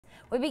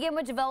We begin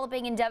with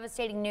developing and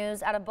devastating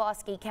news out of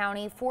Bosque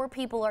County. 4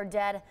 people are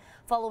dead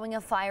following a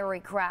fiery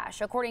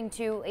crash. According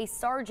to a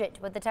sergeant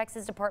with the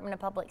Texas Department of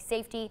Public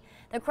Safety,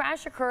 the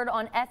crash occurred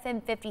on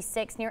FM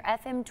 56 near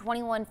FM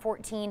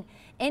 2114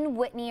 in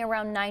Whitney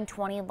around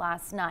 9:20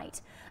 last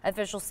night.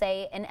 Officials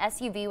say an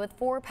SUV with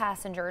 4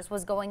 passengers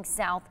was going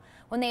south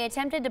when they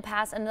attempted to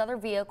pass another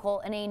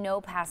vehicle in a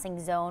no passing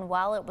zone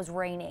while it was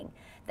raining.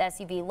 The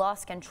SUV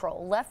lost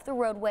control, left the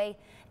roadway,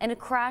 and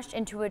crashed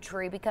into a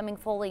tree, becoming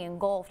fully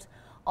engulfed.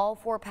 All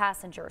 4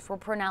 passengers were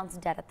pronounced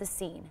dead at the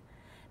scene.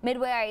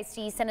 Midway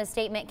ISD sent a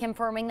statement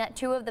confirming that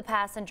 2 of the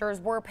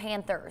passengers were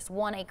Panthers,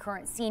 one a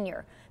current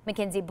senior,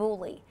 Mackenzie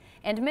Booley,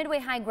 and Midway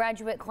High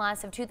graduate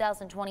class of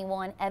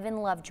 2021,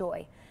 Evan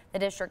Lovejoy. The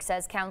district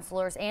says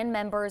counselors and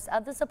members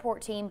of the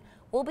support team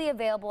will be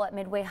available at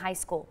Midway High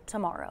School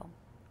tomorrow.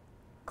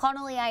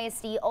 Connolly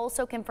ISD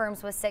also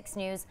confirms with 6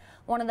 News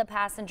one of the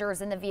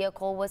passengers in the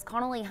vehicle was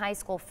Connolly High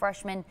School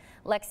freshman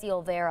Lexi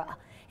Olvera.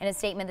 In a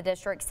statement, the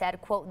district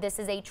said, quote, "This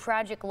is a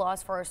tragic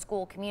loss for our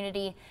school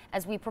community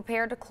as we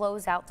prepare to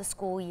close out the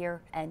school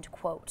year," end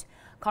quote.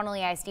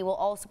 Connolly ISD will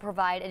also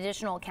provide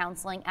additional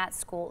counseling at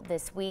school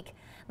this week.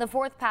 The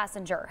 4th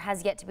passenger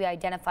has yet to be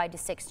identified to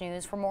 6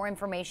 News. For more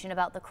information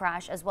about the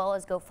crash as well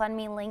as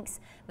GoFundMe links,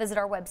 visit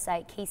our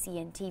website,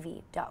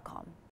 kcntv.com.